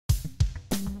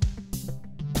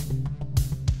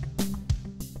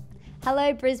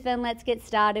Hello Brisbane, let's get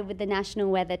started with the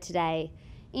national weather today.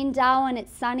 In Darwin,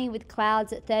 it's sunny with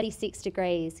clouds at 36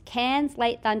 degrees. Cairns,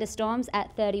 late thunderstorms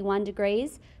at 31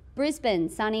 degrees. Brisbane,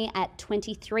 sunny at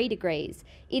 23 degrees.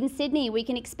 In Sydney, we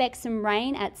can expect some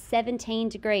rain at 17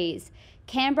 degrees.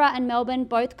 Canberra and Melbourne,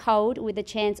 both cold with a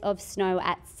chance of snow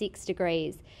at 6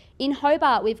 degrees. In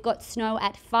Hobart, we've got snow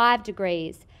at 5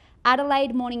 degrees.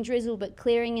 Adelaide, morning drizzle but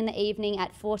clearing in the evening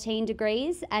at 14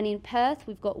 degrees. And in Perth,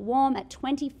 we've got warm at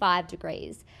 25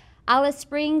 degrees. Alice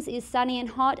Springs is sunny and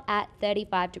hot at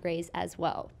 35 degrees as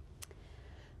well.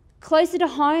 Closer to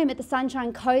home at the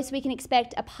Sunshine Coast, we can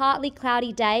expect a partly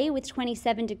cloudy day with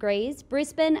 27 degrees.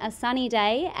 Brisbane, a sunny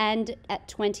day and at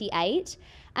 28.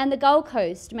 And the Gold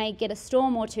Coast may get a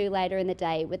storm or two later in the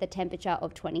day with a temperature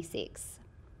of 26.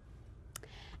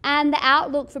 And the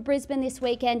outlook for Brisbane this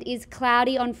weekend is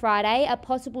cloudy on Friday, a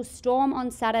possible storm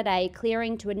on Saturday,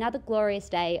 clearing to another glorious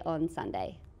day on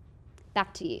Sunday.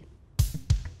 Back to you.